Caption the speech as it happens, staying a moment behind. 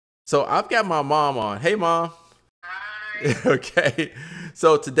So I've got my mom on. Hey, Mom. Hi. Okay.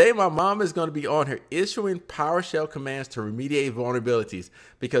 So today my mom is going to be on here issuing PowerShell commands to remediate vulnerabilities,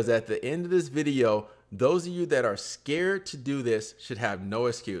 because at the end of this video, those of you that are scared to do this should have no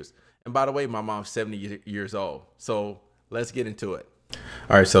excuse. And by the way, my mom's 70 years old. So let's get into it.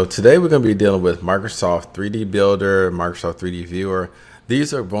 All right, so today we're going to be dealing with Microsoft 3D Builder, Microsoft 3D Viewer.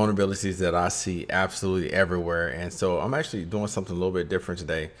 These are vulnerabilities that I see absolutely everywhere. And so I'm actually doing something a little bit different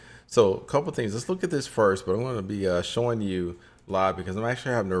today. So a couple things, let's look at this first, but I'm going to be showing you live because I'm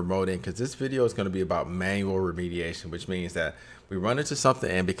actually having to remote in, because this video is going to be about manual remediation, which means that we run into something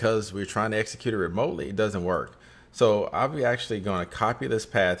and because we're trying to execute it remotely, it doesn't work. So I'll be actually going to copy this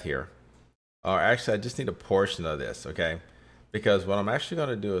path here, or actually I just need a portion of this, okay? Because what I'm actually going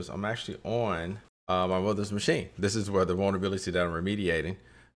to do is I'm actually on my mother's machine. This is where the vulnerability that I'm remediating.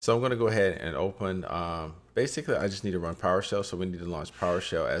 So I'm going to go ahead and open, basically I just need to run PowerShell. So we need to launch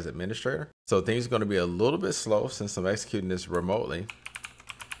PowerShell as administrator. So things are going to be a little bit slow since I'm executing this remotely.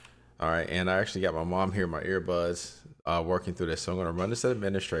 All right, and I actually got my mom here, my earbuds, working through this. So I'm going to run this as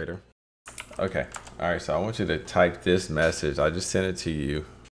administrator. Okay, all right, so I want you to type this message. I just sent it to you.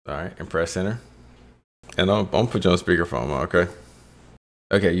 All right, and press enter. And I'm gonna put you on speakerphone, Mom, okay?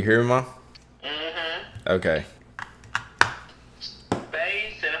 Okay, you hear me, Mom? Mm-hmm. Okay.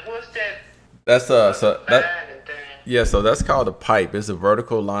 Base and what's that? That's so that Thing? yeah, so that's called a pipe. It's a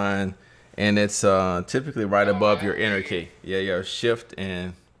vertical line, and it's typically right above your enter key. Yeah, your shift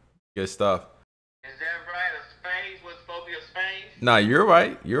and good stuff. Is that right? A space? What's supposed to be a space? No, you're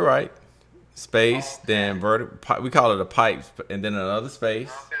right. You're right. Space, Okay. then vertical. We call it a pipe, and then another space,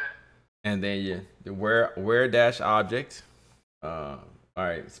 Okay. and then the where dash object. All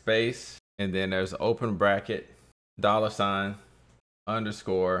right, space, and then there's open bracket, $,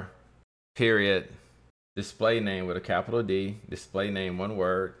 underscore, period, display name with a capital D, display name one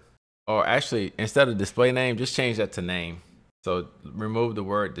word. Or actually, instead of display name, just change that to name. So remove the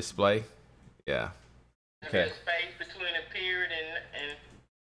word display. Yeah. Okay. Is there a space between a period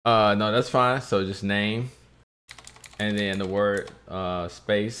and No, that's fine. So just name, and then the word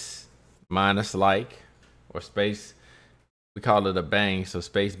space minus like, or space. We call it a bang. So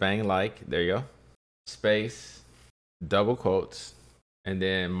space bang like. There you go. Space, double quotes, and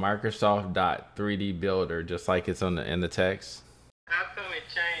then Microsoft.3D Builder, just like it's on in the text. how come it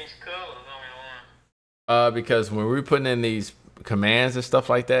changed colors on one? Because when we're putting in these commands and stuff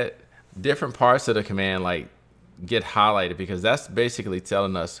like that, different parts of the command like get highlighted, because that's basically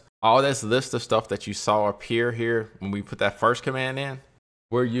telling us all this list of stuff that you saw appear here when we put that first command in.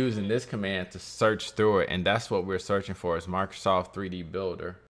 We're using this command to search through it, and that's what we're searching for, is Microsoft 3D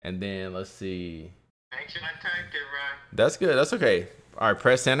Builder. And then let's see. Make sure I typed it right. That's good. That's okay. All right,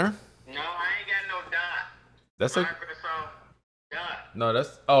 press enter. No, I ain't got no dot. That's okay. Microsoft dot. No,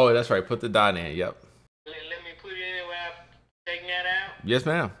 that's right. Put the dot in. Yep. Let me put it in without taking that out. Yes,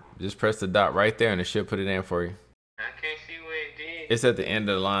 ma'am. Just press the dot right there, and it should put it in for you. I can't see where it did. It's at the end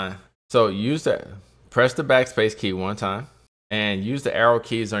of the line. So press the backspace key one time, and use the arrow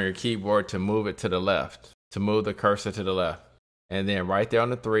keys on your keyboard to move it to the left, to move the cursor to the left. And then right there on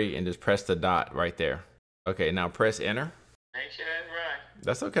the 3, and just press the dot right there. Okay, now press enter. Make sure that's right.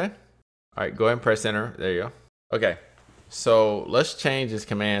 That's okay. All right, go ahead and press enter. There you go. Okay, so let's change this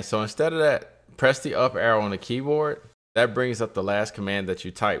command. So instead of that, press the up arrow on the keyboard. That brings up the last command that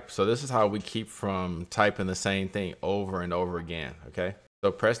you type. So this is how we keep from typing the same thing over and over again, okay?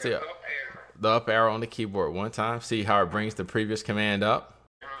 So press the up arrow on the keyboard one time. See how it brings the previous command up?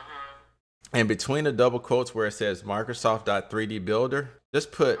 And between the double quotes where it says Microsoft.3D Builder,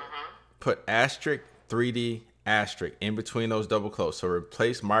 just put asterisk 3D asterisk in between those double quotes. So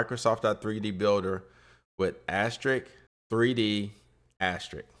replace Microsoft.3D Builder with asterisk 3D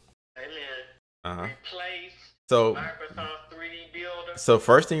asterisk. Replace So Microsoft 3D Builder. So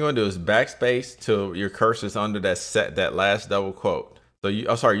first thing you want to do is backspace till your cursor's under that last double quote. So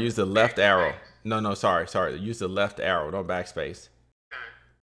use the left arrow. No, sorry. Use the left arrow, don't backspace.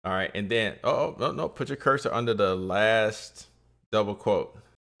 All right, and then no, put your cursor under the last double quote.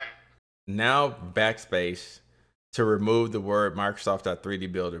 Now backspace to remove the word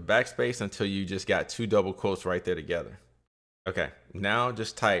Microsoft.3D Builder. Backspace until you just got 2 double quotes right there together. Okay, now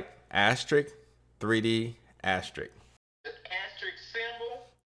just type asterisk 3D asterisk. The asterisk symbol?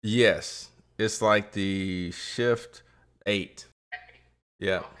 Yes, it's like the shift 8.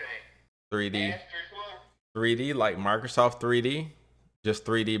 Yeah. Okay. 3D. Asterisk what? 3D like Microsoft 3D, just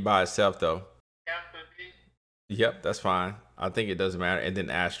 3D by itself though. Capital D? Yep, that's fine. I think it doesn't matter. And then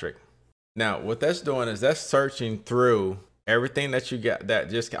asterisk. Now, what that's doing is that's searching through everything that you got, that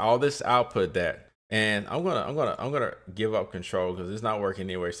just all this output that And I'm gonna give up control because it's not working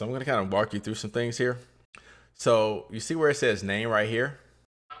anyway. So I'm gonna kind of walk you through some things here. So you see where it says name right here?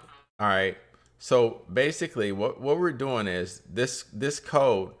 All right. So basically what we're doing is this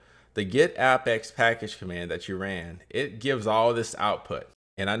code, the Get-AppxPackage command that you ran, it gives all this output.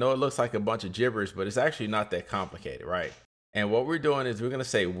 And I know it looks like a bunch of gibberish, but it's actually not that complicated, right? And what we're doing is we're going to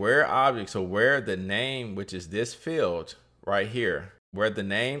say where object, so where the name, which is this field right here, where the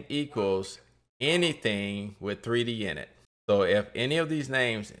name equals anything with 3D in it. So if any of these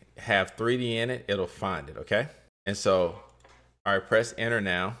names have 3D in it, it'll find it, okay? And so, all right, press enter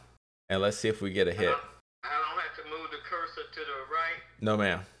now, and let's see if we get a hit. I don't have to move the cursor to the right? No,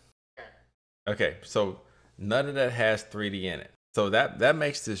 ma'am. Okay, so none of that has 3D in it. So that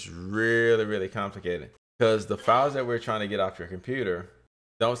makes this really, really complicated because the files that we're trying to get off your computer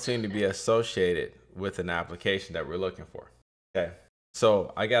don't seem to be associated with an application that we're looking for. Okay,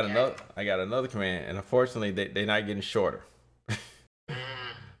 so I got another command, and unfortunately they're not getting shorter.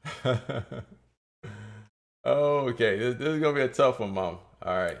 Okay, this is gonna be a tough one, Mom.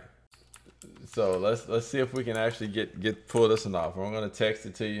 All right, so let's see if we can actually pull this one off. I'm gonna text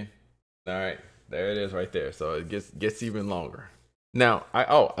it to you. All right, there it is right there. So it gets even longer. Now,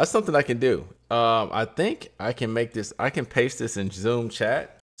 that's something I can do. I think I can make this. I can paste this in Zoom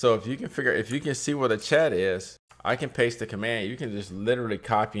chat. So if you can see where the chat is, I can paste the command. You can just literally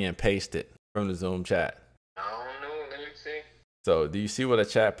copy and paste it from the Zoom chat. I don't know. Let me see. So do you see where the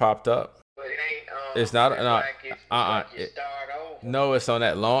chat popped up? But it ain't. It's not. No. It's on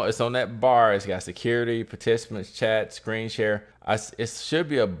that It's on that bar. It's got security, participants, chat, screen share. It should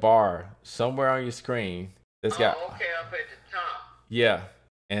be a bar somewhere on your screen. It's got. Okay, up at the top. Yeah,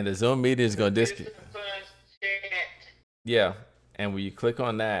 and the Zoom meeting is gonna disconnect. Yeah, and when you click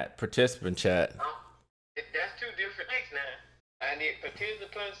on that participant chat. That's two different things now. I need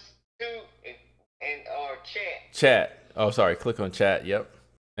participants or chat. Chat. Oh, sorry. Click on chat. Yep.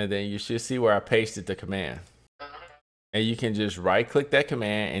 And then you should see where I pasted the command. And you can just right click that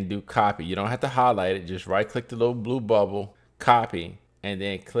command and do copy. You don't have to highlight it. Just right click the little blue bubble, copy, and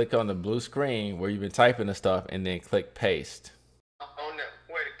then click on the blue screen where you've been typing the stuff and then click paste. On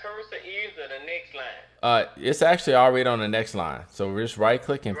where the cursor is or the next line? It's actually already on the next line. So we're just right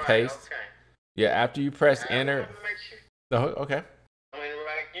click and paste. Okay. Yeah, after you press enter. Sure. Oh, okay. I mean,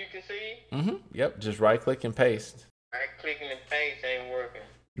 right, you can see? Mm-hmm. Yep, just right click and paste. Right clicking and paste ain't working.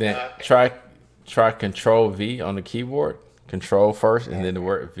 Then okay. try Control V on the keyboard. Control first and then the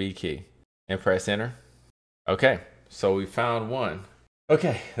word V key. And press enter. Okay, so we found one.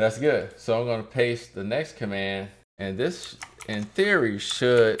 Okay, that's good. So I'm going to paste the next command. And this, in theory,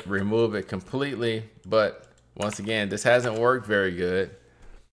 should remove it completely. But once again, this hasn't worked very good.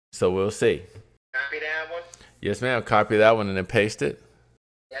 So we'll see. Copy that one? Yes, ma'am. Copy that one and then paste it.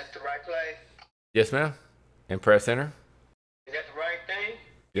 That's the right place? Yes, ma'am. And press enter. Is that the right thing?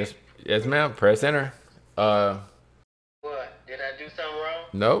 Yes, ma'am. Press enter. What? Did I do something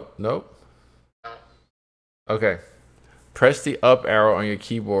wrong? Nope. Okay. Press the up arrow on your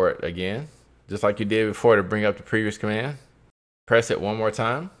keyboard again, just like you did before to bring up the previous command. Press it one more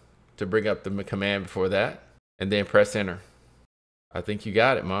time to bring up the command before that, and then press enter. I think you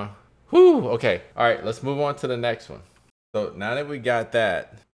got it, Ma. Whew, okay. All right, let's move on to the next one. So now that we got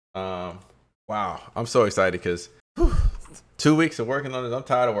that, wow, I'm so excited because 2 weeks of working on this. I'm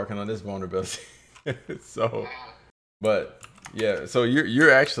tired of working on this vulnerability. But yeah, so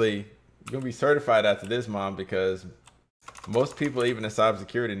you're actually gonna be certified after this, Mom, because most people, even in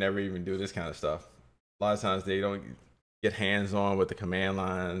cybersecurity, never even do this kind of stuff. A lot of times they don't get hands-on with the command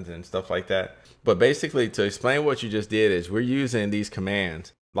lines and stuff like that. But basically, to explain what you just did is we're using these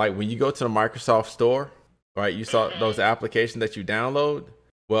commands. Like when you go to the Microsoft store, right, you saw those applications that you download.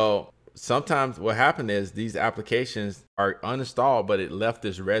 Well, sometimes what happened is these applications are uninstalled, but it left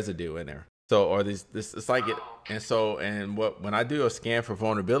this residue in there. So, or this it's like it. And when I do a scan for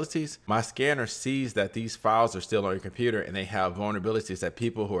vulnerabilities, my scanner sees that these files are still on your computer and they have vulnerabilities that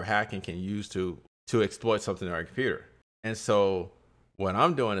people who are hacking can use to exploit something on your computer. And so what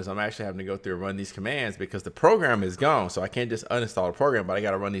I'm doing is I'm actually having to go through and run these commands because the program is gone. So I can't just uninstall the program, but I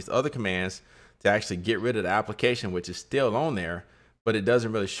got to run these other commands to actually get rid of the application, which is still on there, but it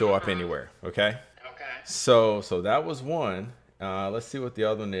doesn't really show up anywhere. Okay. So that was one. Let's see what the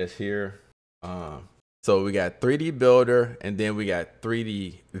other one is here. So we got 3D Builder and then we got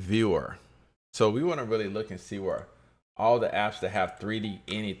 3D Viewer. So we want to really look and see where all the apps that have 3D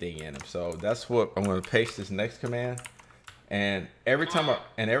anything in them. So that's what I'm going to paste this next command. And every time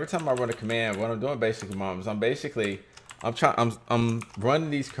I run a command, what I'm doing basically, Mom, is I'm running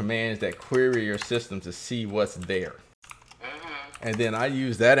these commands that query your system to see what's there. And then I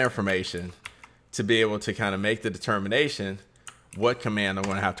use that information to be able to kind of make the determination what command I'm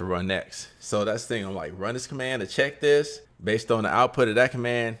going to have to run next. So that's the thing. I'm like, run this command to check this. Based on the output of that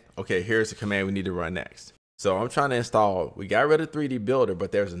command, okay, here's the command we need to run next. So I'm trying to install, we got rid of 3D Builder,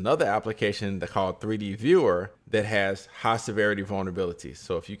 but there's another application that called 3D Viewer that has high severity vulnerabilities.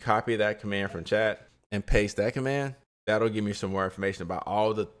 So if you copy that command from chat and paste that command, that'll give me some more information about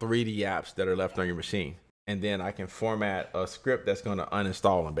all the 3D apps that are left on your machine. And then I can format a script that's going to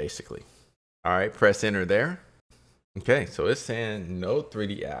uninstall them basically. All right, press enter there. Okay, so it's saying no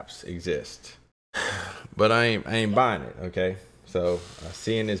 3D apps exist, but I ain't buying it. Okay, so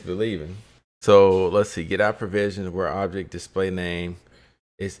seeing is believing. So let's see, Get-AppxProvision where object display name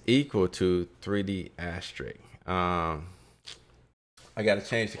is equal to 3D asterisk. I got to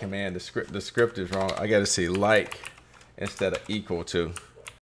change the command. The script is wrong. I got to see like instead of equal to.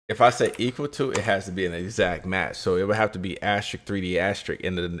 If I say equal to, it has to be an exact match. So it would have to be asterisk 3D asterisk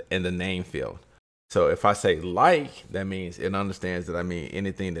in the name field. So if I say like, that means it understands that I mean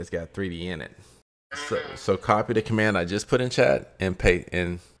anything that's got 3D in it. So copy the command I just put in chat and paste,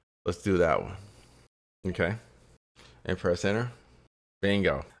 and let's do that one. Okay. And press enter.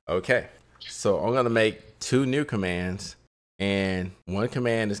 Bingo. Okay. So I'm going to make 2 new commands, and one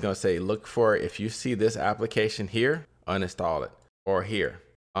command is going to say, look for, if you see this application here, uninstall it, or here.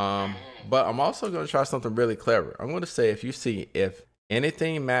 But I'm also going to try something really clever. I'm going to say, if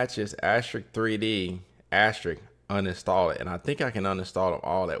anything matches asterisk 3D asterisk, uninstall it. And I think I can uninstall them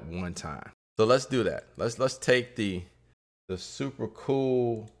all at one time. So let's do that. Let's take the super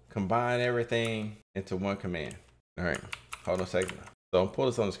cool, combine everything into one command. All right, hold on a second. So I'm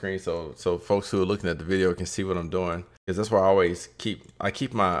pulling this on the screen so folks who are looking at the video can see what I'm doing, because that's where I always keep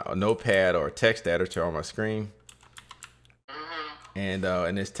my notepad or text editor on my screen. And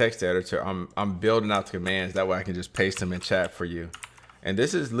in this text editor, I'm building out the commands. That way I can just paste them in chat for you. And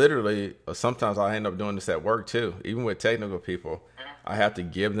this is literally, sometimes I end up doing this at work too. Even with technical people, I have to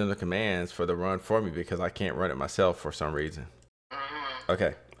give them the commands for the run for me because I can't run it myself for some reason.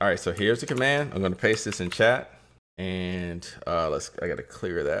 Okay. All right. So here's the command. I'm going to paste this in chat, and I got to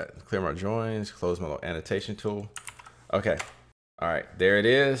clear that, clear my joins, close my little annotation tool. Okay. All right. There it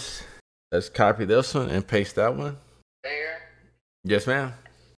is. Let's copy this one and paste that one. There. Yes, ma'am.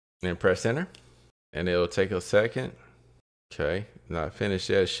 And press enter, and it'll take a second. Okay, now I finished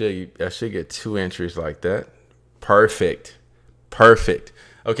that. I should get 2 entries like that. Perfect. Perfect.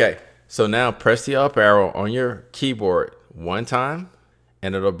 Okay, so now press the up arrow on your keyboard 1 time,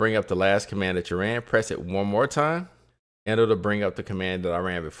 and it'll bring up the last command that you ran. Press it 1 more time, and it'll bring up the command that I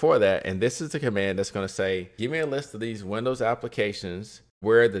ran before that. And this is the command that's going to say, give me a list of these Windows applications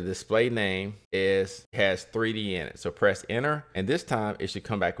where the display name has 3D in it. So press enter, and this time it should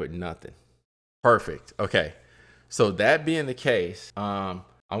come back with nothing. Perfect. Okay. So that being the case, I'm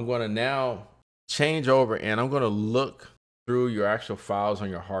going to now change over, and I'm going to look through your actual files on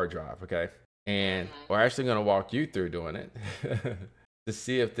your hard drive. Okay. And we're actually going to walk you through doing it to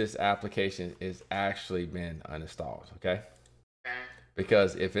see if this application is actually been uninstalled. Okay.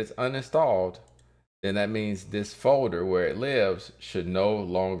 Because if it's uninstalled, then that means this folder where it lives should no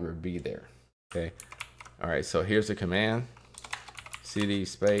longer be there. Okay. All right. So here's the command, cd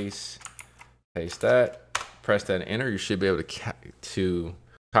space, paste that. Press that enter, you should be able to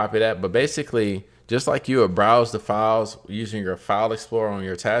copy that. But basically, just like you would browse the files using your file explorer on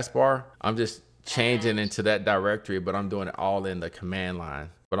your taskbar, I'm just changing into that directory, but I'm doing it all in the command line.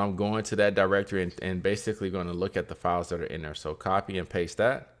 But I'm going to that directory and basically going to look at the files that are in there. So copy and paste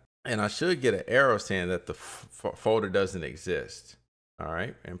that. And I should get an arrow saying that the folder doesn't exist. All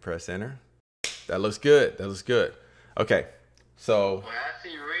right, and press enter. That looks good. That looks good. Okay, so. When I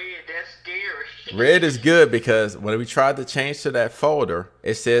see red, that's scary. Red is good because when we tried to change to that folder,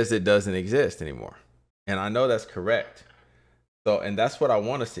 it says it doesn't exist anymore. And I know that's correct. So, and that's what I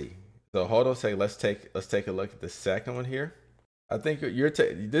want to see. So hold on a second. Let's take a look at the second one here. I think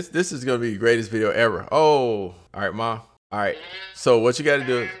this is going to be the greatest video ever. Oh, all right, Mom. All right. So what you got to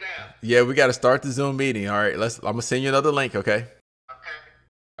do? Yeah, we got to start the Zoom meeting. All right. I'm going to send you another link. Okay.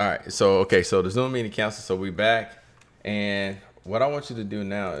 All right. So the Zoom meeting canceled. So we back. And what I want you to do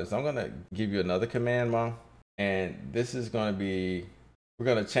now is I'm going to give you another command, Mom. And this is going to be, we're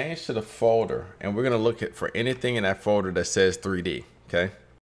going to change to the folder, and we're going to look for anything in that folder that says 3D. Okay.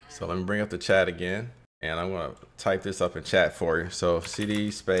 So let me bring up the chat again, and I'm going to type this up in chat for you. So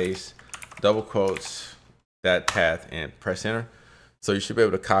cd space, double quotes, that path, and press enter. So you should be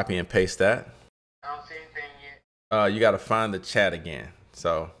able to copy and paste that. I don't see anything yet. You got to find the chat again.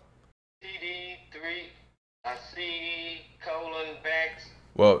 So CD3, I see colon backs.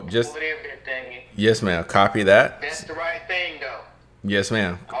 Well, just whatever that thing is. Yes, ma'am. Copy that. That's the right thing, though. Yes,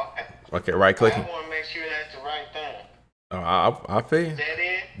 ma'am. Okay. Okay, right click. I want to make sure that's the right thing. Oh, I'll feel you. Is that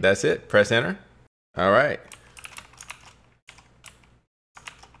it? That's it. Press enter. All right.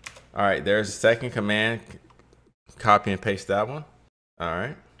 All right, there's a second command. Copy and paste that one. All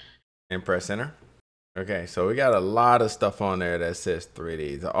right. And press enter. Okay, so we got a lot of stuff on there that says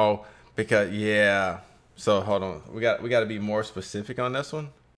 3Ds. Oh, because yeah. So hold on. We got to be more specific on this one.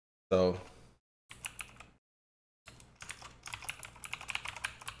 So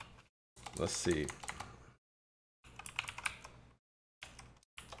let's see.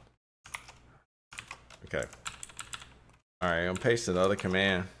 Okay. All right, I'm pasting another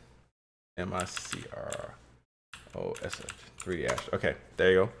command. MICROSF 3D. Okay,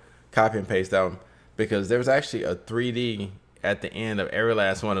 there you go. Copy and paste that one, because there's actually a 3D at the end of every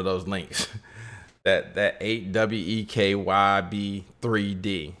last one of those links. that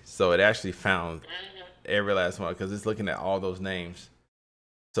 8WEKYB3D. So it actually found every last one because it's looking at all those names.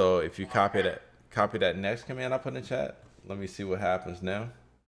 So if you copy that next command I put in the chat, let me see what happens now.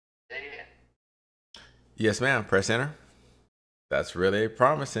 Yes, ma'am. Press enter. That's really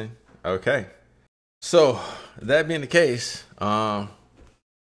promising. Okay. So that being the case,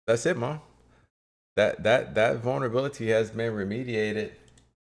 that's it, Mom. That vulnerability has been remediated.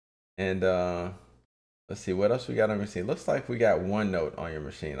 And let's see what else we got on your machine. Looks like we got one note on your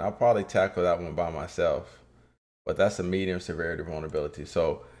machine. I'll probably tackle that one by myself, but that's a medium severity vulnerability.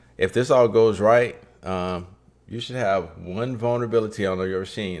 So if this all goes right, you should have one vulnerability on your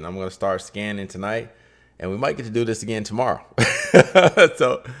machine. I'm going to start scanning tonight, and we might get to do this again tomorrow.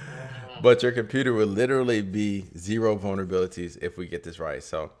 So, but your computer will literally be 0 vulnerabilities if we get this right.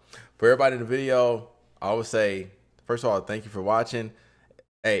 So for everybody in the video, I would say, first of all, thank you for watching.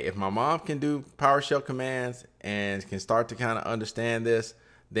 Hey, if my mom can do PowerShell commands and can start to kind of understand this,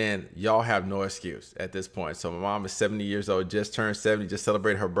 then y'all have no excuse at this point. So my mom is 70 years old, just turned 70, just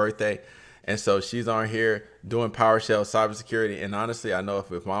celebrated her birthday. And so she's on here doing PowerShell cybersecurity. And honestly, I know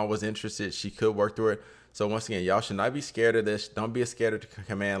if mom was interested, she could work through it. So once again, y'all should not be scared of this. Don't be scared of the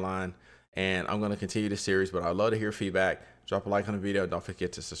command line. And I'm going to continue this series, but I'd love to hear feedback. Drop a like on the video. Don't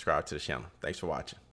forget to subscribe to the channel. Thanks for watching.